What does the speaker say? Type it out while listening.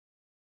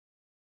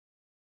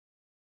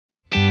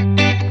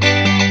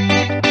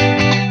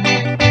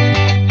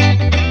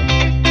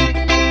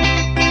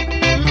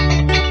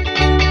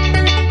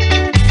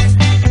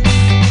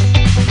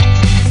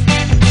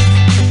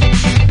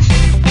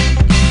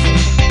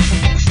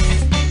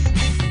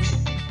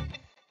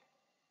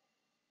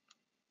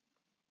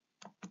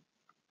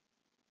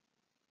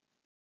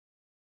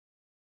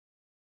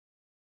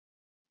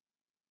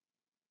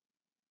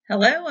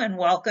Hello and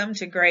welcome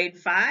to Grade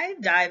 5,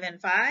 Dive in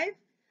 5.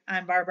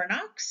 I'm Barbara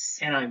Knox.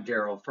 And I'm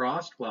Daryl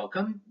Frost.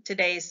 Welcome.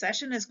 Today's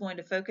session is going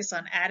to focus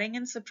on adding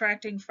and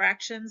subtracting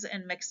fractions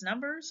and mixed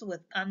numbers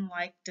with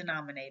unlike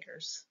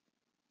denominators.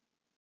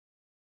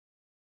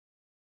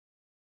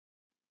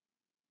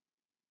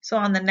 So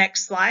on the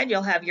next slide,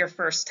 you'll have your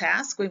first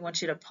task. We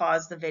want you to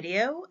pause the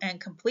video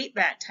and complete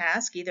that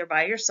task either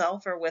by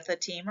yourself or with a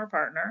team or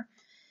partner.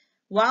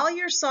 While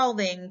you're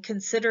solving,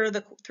 consider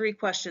the three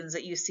questions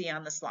that you see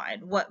on the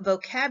slide. What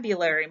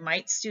vocabulary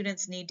might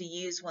students need to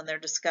use when they're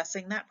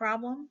discussing that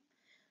problem?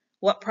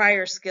 What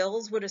prior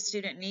skills would a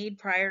student need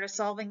prior to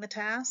solving the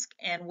task?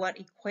 And what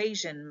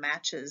equation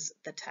matches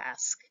the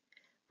task?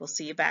 We'll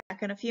see you back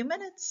in a few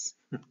minutes.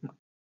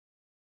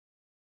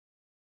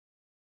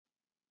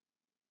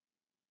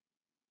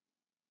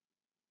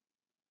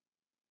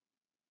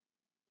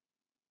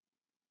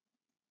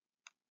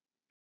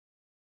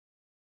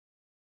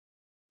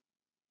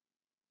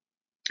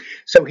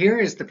 So here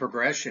is the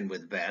progression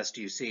with VEST.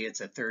 You see it's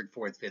a third,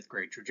 fourth, fifth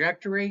grade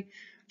trajectory.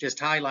 Just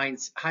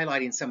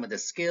highlighting some of the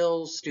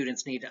skills.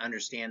 Students need to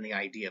understand the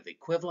idea of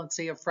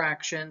equivalency of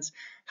fractions,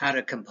 how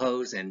to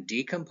compose and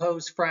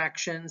decompose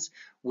fractions,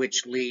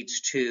 which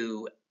leads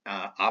to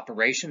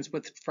operations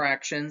with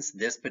fractions.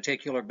 This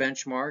particular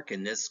benchmark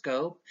in this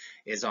scope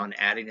is on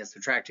adding and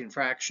subtracting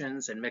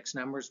fractions and mixed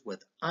numbers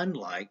with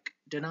unlike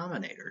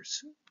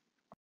denominators.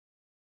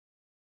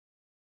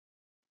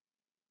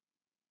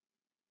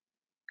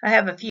 I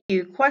have a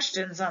few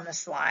questions on the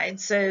slide.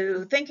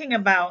 So thinking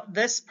about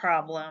this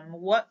problem,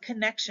 what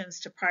connections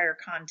to prior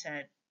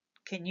content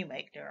can you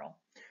make, Daryl?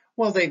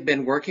 Well, they've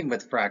been working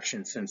with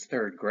fractions since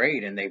third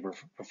grade, and they were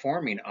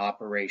performing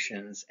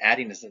operations,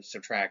 adding and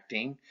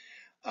subtracting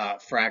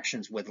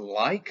fractions with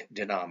like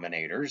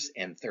denominators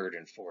in third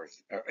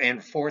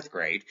and fourth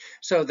grade.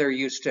 So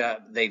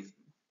they've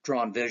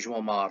drawn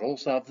visual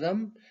models of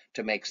them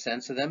to make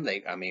sense of them.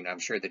 I'm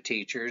sure the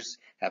teachers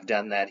have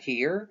done that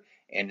here,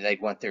 and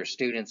they'd want their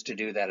students to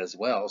do that as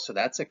well. So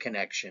that's a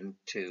connection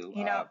to.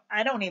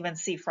 I don't even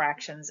see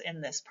fractions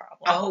in this problem.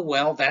 Oh,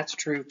 well, that's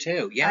true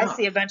too. Yeah. I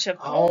see a bunch of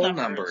whole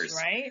numbers,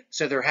 right?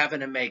 So they're having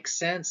to make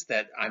sense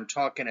that I'm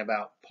talking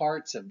about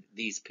parts of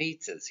these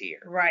pizzas here.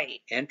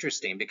 Right.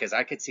 Interesting, because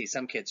I could see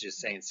some kids just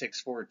saying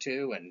 6, 4,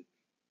 2 and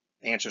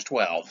the answer's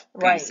 12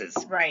 pieces.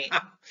 Right.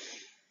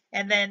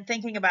 And then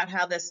thinking about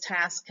how this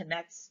task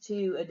connects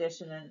to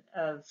addition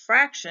of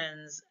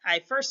fractions, I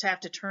first have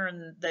to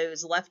turn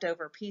those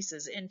leftover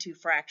pieces into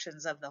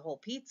fractions of the whole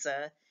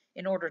pizza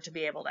in order to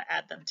be able to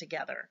add them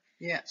together.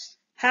 Yes.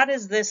 How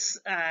does this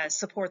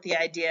support the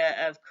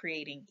idea of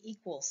creating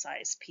equal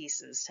size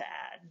pieces to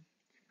add?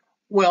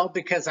 Well,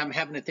 because I'm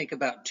having to think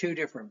about two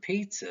different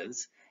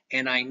pizzas,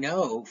 and I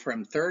know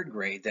from third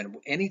grade that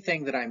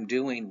anything that I'm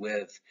doing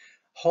with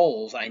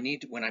wholes,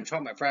 when I'm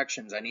talking about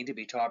fractions, I need to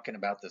be talking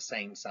about the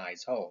same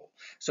size whole.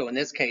 So in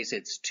this case,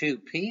 it's two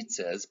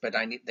pizzas, but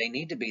they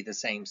need to be the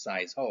same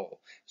size whole.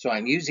 So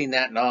I'm using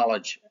that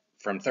knowledge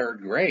from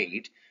third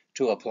grade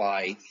to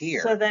apply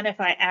here. So then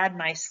if I add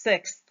my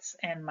sixths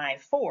and my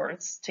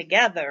fourths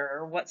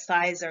together, what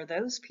size are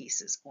those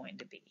pieces going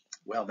to be?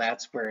 Well,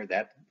 that's where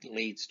that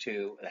leads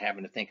to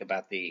having to think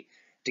about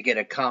to get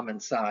a common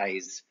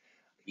size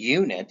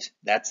unit.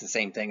 That's the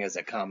same thing as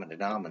a common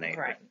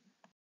denominator. Right.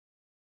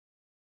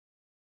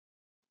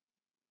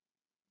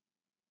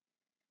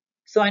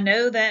 So I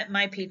know that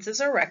my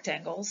pizzas are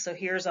rectangles. So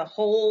here's a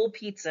whole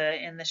pizza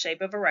in the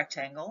shape of a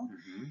rectangle.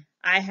 Mm-hmm.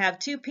 I have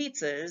two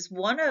pizzas.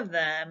 One of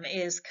them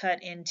is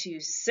cut into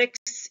 6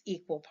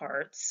 equal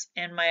parts,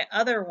 and my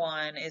other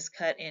one is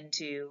cut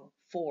into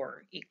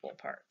 4 equal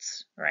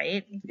parts,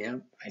 right? Yeah,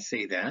 I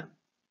see that.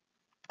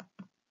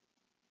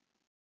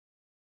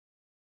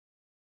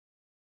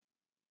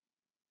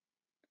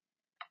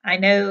 I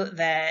know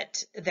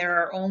that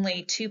there are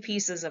only 2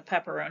 pieces of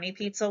pepperoni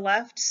pizza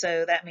left,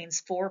 so that means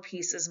 4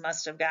 pieces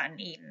must have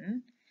gotten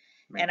eaten.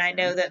 And I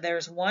know that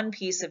there's 1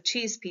 piece of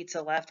cheese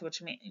pizza left,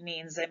 which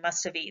means they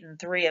must have eaten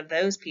 3 of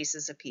those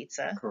pieces of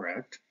pizza.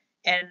 Correct.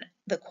 And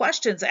the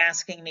question's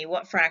asking me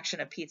what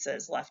fraction of pizza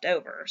is left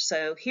over.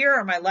 So here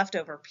are my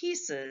leftover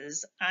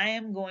pieces. I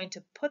am going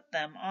to put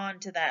them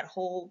onto that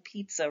whole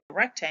pizza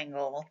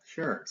rectangle.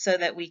 Sure. So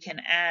that we can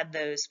add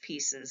those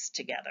pieces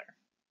together.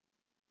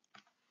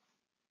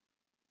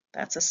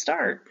 That's a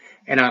start.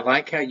 And I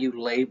like how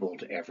you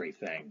labeled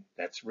everything.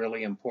 That's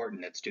really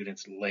important that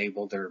students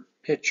label their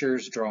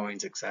pictures,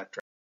 drawings,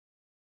 etc.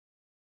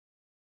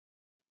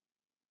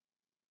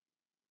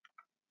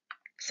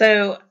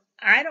 So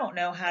I don't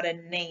know how to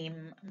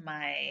name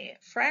my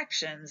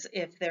fractions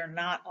if they're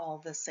not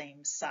all the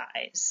same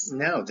size.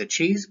 No, the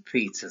cheese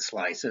pizza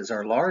slices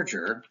are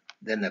larger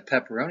than the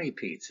pepperoni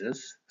pizzas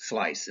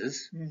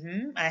slices.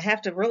 I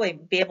have to really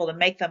be able to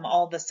make them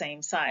all the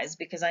same size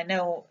because I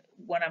know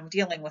when I'm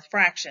dealing with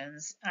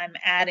fractions, I'm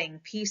adding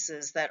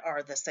pieces that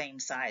are the same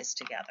size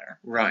together.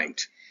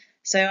 Right.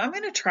 So I'm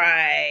going to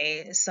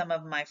try some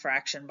of my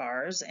fraction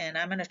bars, and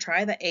I'm going to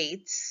try the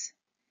 8s.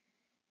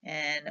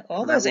 And all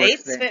Well, that those works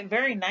eighths then. fit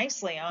very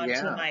nicely onto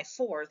Yeah. my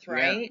fourth, Yeah,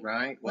 right?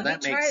 right. Well,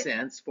 Let me that makes try,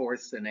 sense,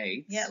 fourths and yeah,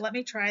 eighths. let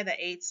me try the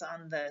eighths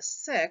on the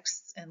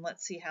sixths and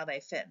let's see how they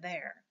fit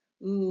there.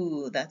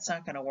 Ooh, that's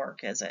not going to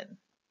work, is it?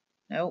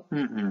 Nope.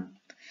 Mm-mm.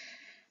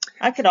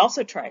 I could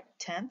also try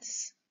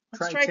tenths.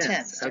 Let's Try try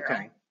tenths. tenths, Daryl.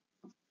 Okay.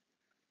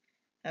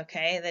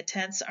 Okay, the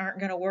tenths aren't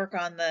going to work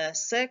on the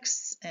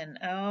sixths, and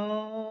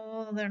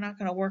oh, they're not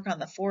going to work on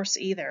the fourths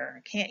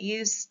either. Can't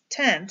use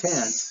Tenths.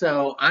 tenths.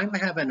 So I'm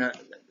having a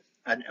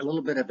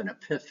little bit of an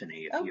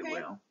epiphany, if you Okay.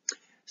 will.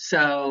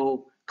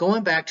 So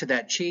going back to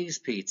that cheese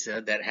pizza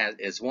that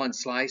is one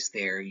slice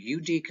there, you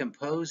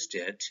decomposed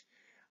it.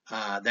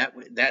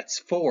 That's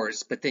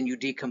fourths, but then you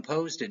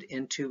decomposed it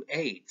into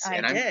eighths, I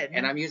did.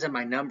 and I'm using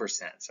my number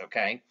sense,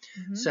 okay?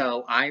 Mhm.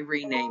 So I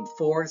renamed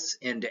fourths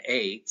into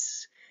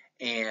eighths,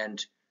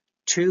 and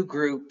two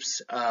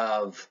groups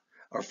of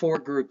or four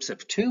groups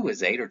of two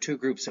is eight, or two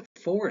groups of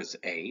four is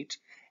eight,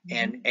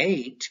 and Mhm.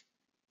 eight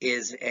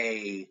is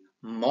a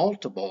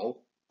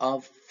multiple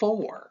of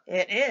four.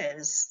 It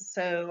is.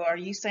 So are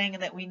you saying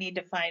that we need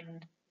to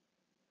find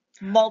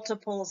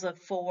multiples of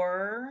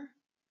 4?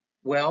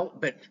 Well,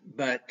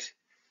 but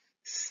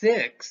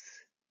six,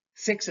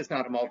 six is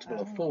not a multiple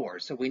of Oh. four,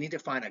 so we need to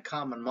find a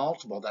common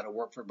multiple that'll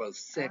work for both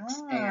six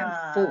and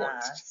Ah,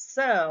 fourths.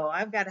 so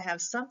I've got to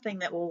have something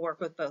that will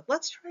work with both.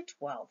 Let's try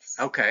 12ths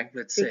Okay,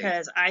 let's see.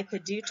 because I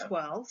could do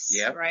 12ths,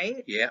 Yep,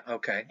 right? yeah,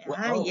 okay. Well,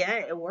 Ah, oh, yeah,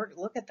 it worked.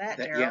 Look at that,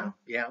 that, yeah, Daryl.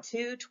 yeah,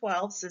 2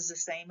 12ths is the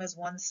same as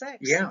 1 6.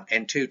 yeah,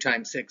 and 2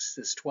 times 6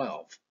 is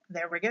 12.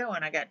 There we go.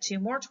 And I got 2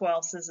 more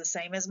 12ths is the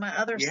same as my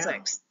other Yeah,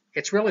 6.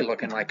 it's really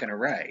looking like an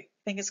array.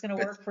 Think it's going to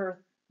But work for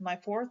my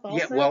fourth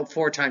yeah, also? well,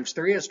 4 times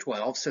 3 is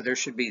 12, so there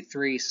should be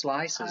 3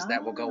 slices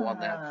that will go on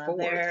that Ah, fourth.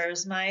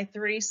 there's my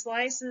 3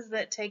 slices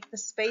that take the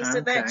space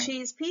of that Okay.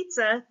 cheese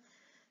pizza.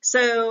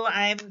 So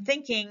I'm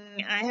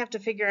thinking I have to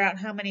figure out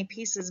how many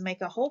pieces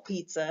make a whole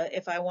pizza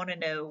if I want to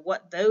know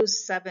what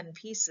those 7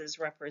 pieces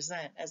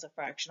represent as a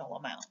fractional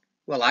amount.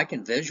 Well, I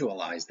can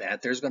visualize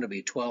that. There's going to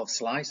be 12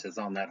 slices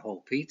on that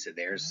whole pizza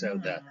there. So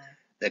Mm.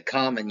 the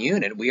common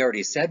unit we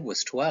already said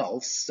was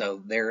 12.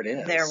 So there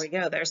it There is. we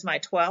go. There's my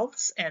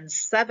 12ths, and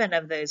 7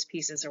 of those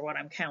pieces are what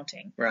I'm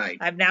counting. Right.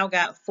 I've now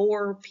got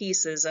 4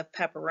 pieces of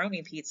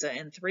pepperoni pizza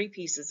and 3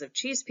 pieces of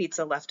cheese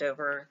pizza left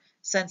over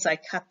since I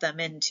cut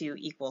them into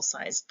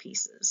equal-sized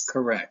pieces.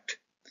 Correct.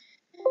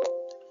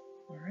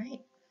 All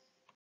right.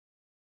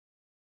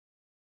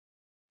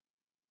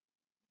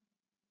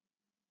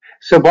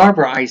 So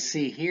Barbara, I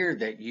see here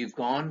that you've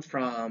gone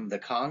from the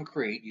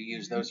concrete, you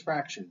use those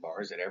fraction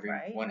bars that Right.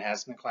 everyone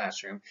has in the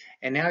classroom,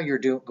 and now you're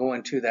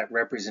going to that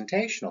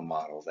representational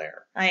model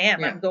there. I am.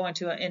 Yeah. I'm going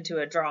into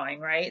a drawing,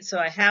 right? So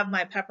I have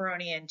my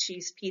pepperoni and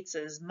cheese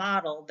pizzas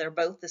modeled. They're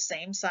both the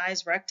same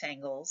size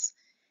rectangles.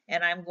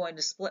 And I'm going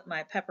to split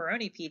my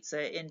pepperoni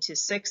pizza into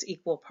 6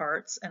 equal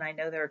parts. And I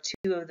know there are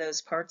 2 of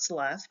those parts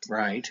left.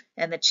 Right.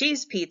 And the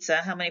cheese pizza,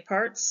 how many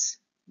parts?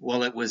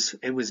 Well, it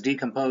was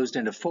decomposed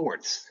into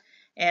fourths.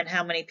 And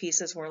how many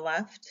pieces were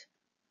left?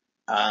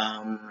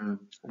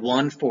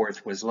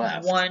 1/4 was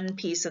left. 1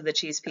 piece of the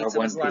cheese pizza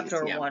was left,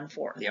 or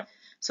 1/4. Yep.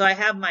 So I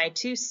have my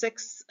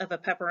 2/6 of a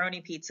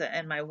pepperoni pizza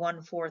and my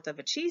 1/4 of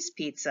a cheese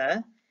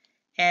pizza,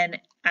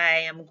 and I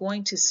am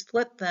going to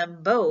split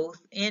them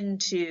both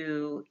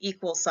into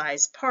equal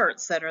sized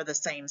parts that are the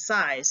same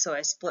size. So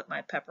I split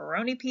my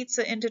pepperoni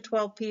pizza into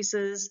 12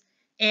 pieces,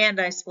 and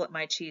I split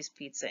my cheese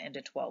pizza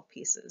into 12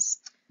 pieces.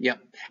 Yep.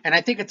 And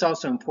I think it's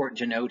also important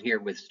to note here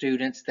with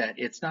students that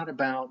it's not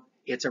about,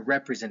 it's a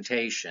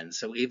representation.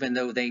 So even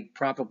though they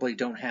probably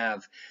don't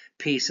have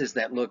pieces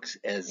that look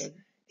as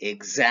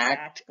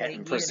exact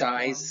and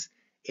precise,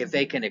 if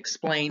they can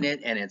explain it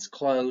and it's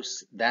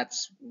close,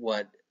 that's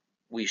what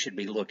we should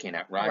be looking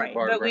at, right,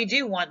 Barbara? But we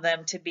do want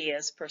them to be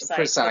as precise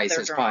with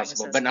their as drawings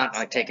possible, as but not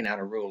possible. like taking out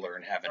a ruler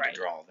and having to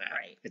draw that.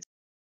 Right.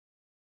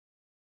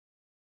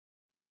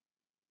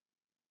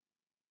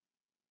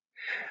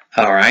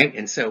 All right,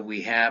 and so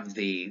we have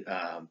the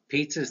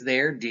pizzas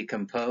there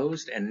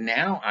decomposed, and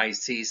now I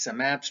see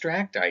some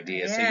abstract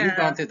ideas. So you've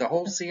gone through the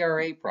whole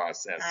CRA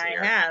process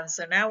here. I have.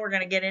 So now we're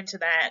going to get into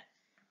that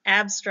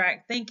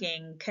abstract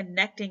thinking,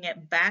 connecting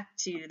it back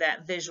to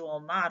that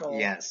visual model.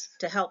 Yes.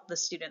 To help the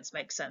students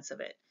make sense of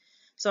it.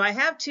 So I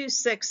have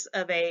 2/6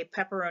 of a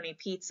pepperoni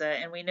pizza,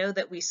 and we know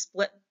that we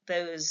split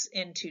those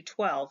into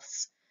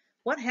 12ths.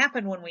 What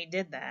happened when we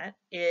did that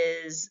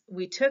is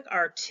we took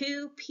our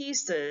 2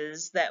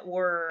 pieces that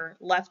were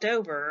left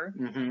over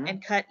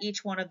and cut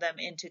each one of them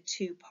into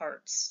 2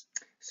 parts.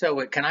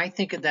 So can I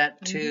think of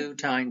that 2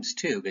 times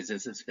 2, because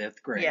this is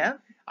 5th grade? Yeah.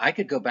 I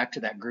could go back to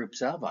that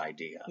groups of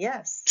idea.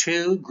 Yes.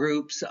 2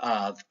 groups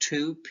of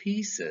 2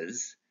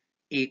 pieces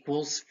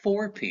equals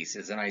 4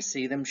 pieces, and I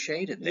see them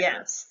shaded there.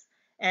 Yes.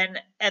 And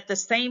at the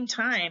same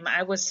time,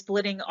 I was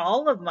splitting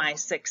all of my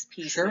 6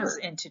 pieces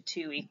into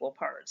 2 equal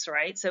parts,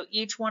 right? So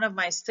each one of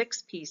my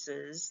 6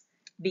 pieces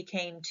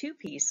became 2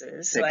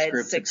 pieces. 6 so I had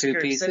groups 6 of 2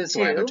 groups pieces, of 2.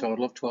 so I have a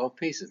total of 12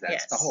 pieces.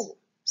 That's the whole.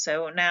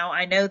 So now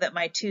I know that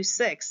my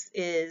 2/6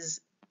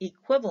 is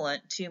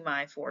equivalent to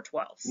my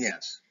 4/12.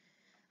 Yes.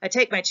 I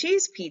take my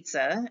cheese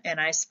pizza and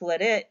I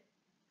split it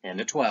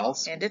into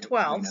 12s. Into We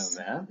know 12s.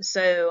 that.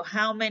 So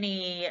how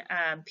many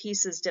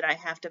pieces did I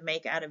have to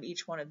make out of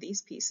each one of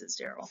these pieces,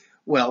 Daryl?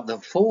 Well, the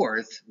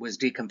fourth was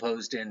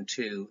decomposed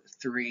into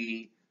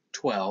 3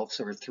 12ths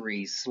or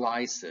 3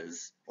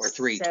 slices or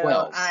 3 So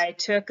 12ths. I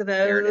took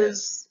There it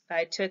is.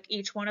 I took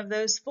each one of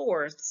those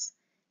fourths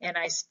and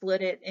I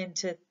split it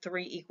into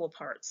 3 equal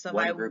parts. So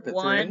One my group of 3.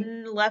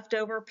 one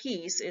leftover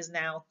piece is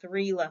now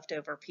 3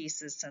 leftover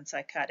pieces since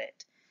I cut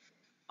it.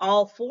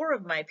 All 4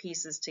 of my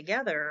pieces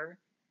together,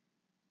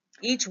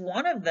 each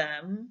one of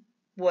them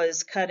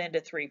was cut into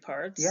 3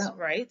 parts, Yeah.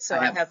 right? So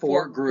I have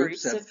four 4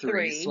 groups of 3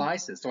 3.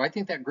 slices. So I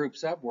think that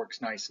groups up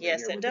works nicely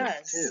Yes, here it with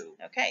does. these 2.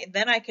 Okay,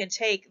 then I can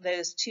take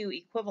those 2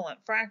 equivalent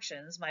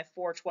fractions, my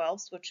 4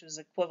 12ths, which is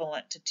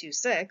equivalent to 2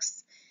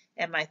 6ths,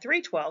 and my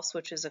 3 12ths,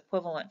 which is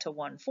equivalent to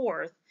 1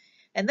 4th.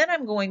 And then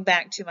I'm going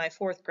back to my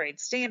 4th grade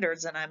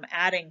standards and I'm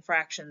adding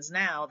fractions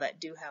now that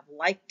do have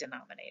like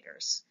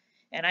denominators.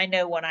 And I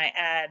know when I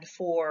add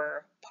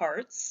 4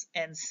 parts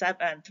and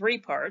 3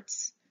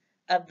 parts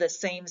of the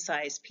same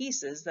size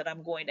pieces that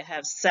I'm going to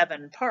have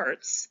 7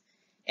 parts,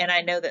 and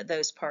I know that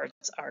those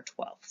parts are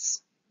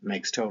 12ths.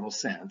 Makes total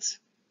sense.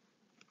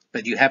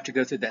 But you have to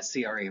go through that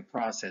CRA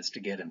process to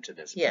get them to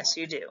this point. Yes,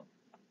 you do.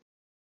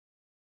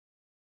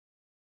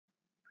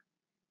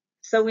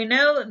 So we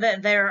know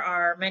that there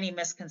are many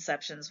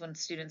misconceptions when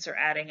students are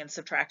adding and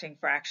subtracting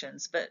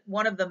fractions, but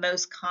one of the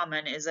most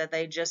common is that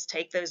they just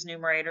take those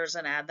numerators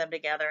and add them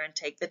together and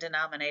take the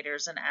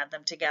denominators and add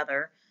them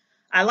together.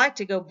 I like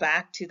to go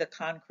back to the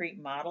concrete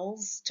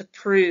models to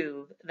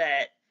prove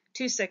that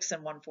 2 6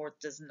 and 1 4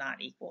 does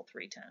not equal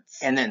 3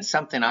 tenths. And then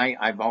something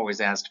I've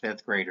always asked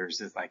 5th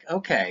graders is like,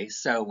 okay,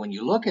 so when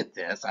you look at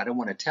this, I don't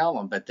want to tell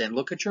them, but then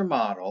look at your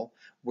model.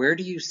 Where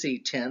do you see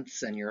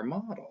tenths in your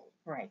model?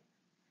 Right.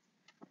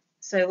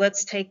 So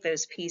let's take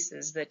those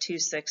pieces, the 2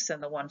 6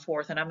 and the 1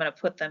 4, and I'm going to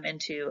put them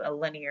into a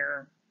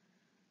linear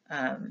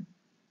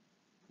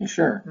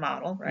Sure.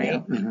 model, right? Yeah.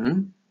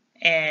 Mm-hmm.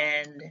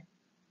 And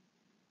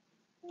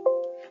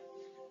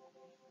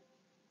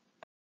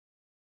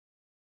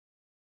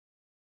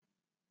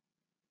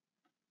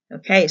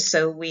okay,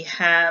 so we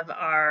have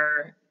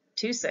our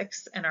 2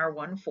 6 and our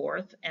 1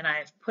 4, and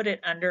I've put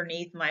it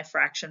underneath my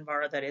fraction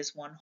bar that is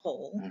 1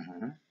 whole.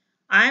 Mm-hmm.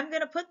 I'm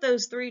going to put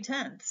those 3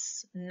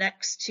 tenths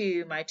next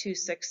to my 2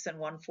 6 and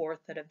 1 4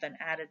 that have been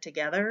added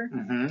together.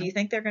 Mm-hmm. Do you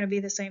think they're going to be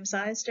the same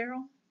size,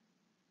 Daryl?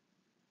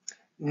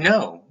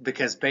 No,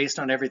 because based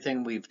on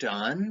everything we've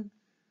done,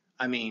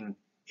 I mean,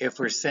 if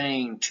we're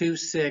saying 2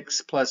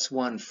 6 plus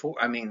 1 4,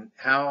 I mean,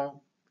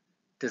 how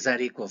does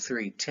that equal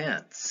 3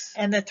 tenths?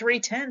 And the 3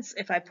 tenths,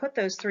 if I put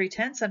those 3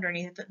 tenths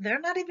underneath, they're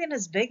not even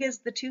as big as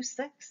the 2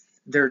 6.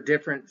 They're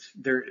different.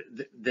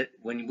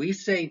 When we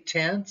say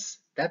tenths,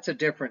 that's a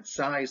different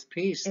size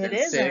piece than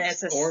 6 and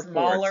it's a or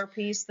smaller 4ths.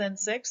 piece than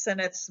 6, and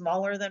it's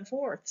smaller than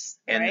 4ths,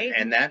 right?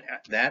 And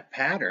that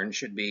pattern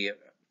should be,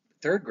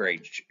 3rd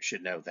grade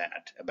should know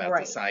that about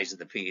the size of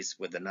the piece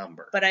with the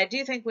number. But I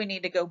do think we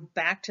need to go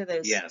back to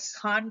those Yes.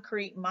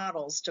 concrete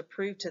models to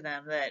prove to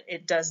them that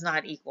it does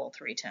not equal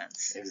 3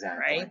 tenths.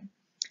 Exactly. Right?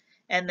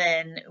 And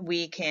then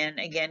we can,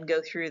 again,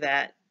 go through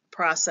that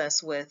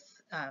process with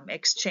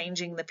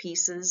exchanging the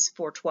pieces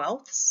for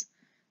 12ths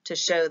to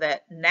show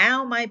that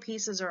now my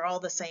pieces are all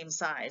the same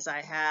size.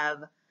 I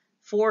have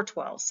 4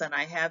 12ths and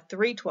I have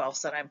 3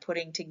 12ths that I'm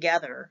putting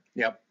together.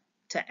 Yep.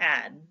 To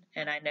add,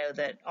 and I know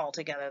that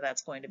altogether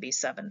that's going to be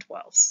 7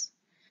 12ths.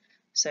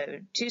 So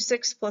 2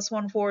 6 plus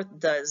 1 4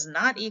 does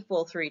not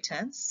equal 3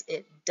 tenths.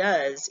 It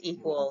does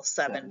equal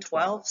 7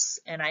 12ths,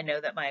 and I know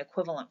that my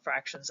equivalent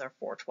fractions are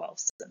 4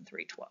 12ths and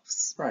 3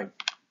 12ths. Right.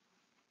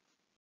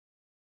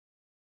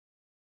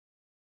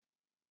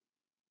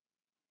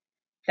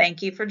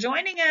 Thank you for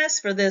joining us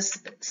for this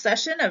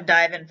session of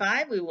Dive in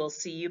 5. We will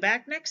see you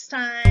back next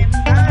time.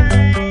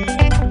 Bye.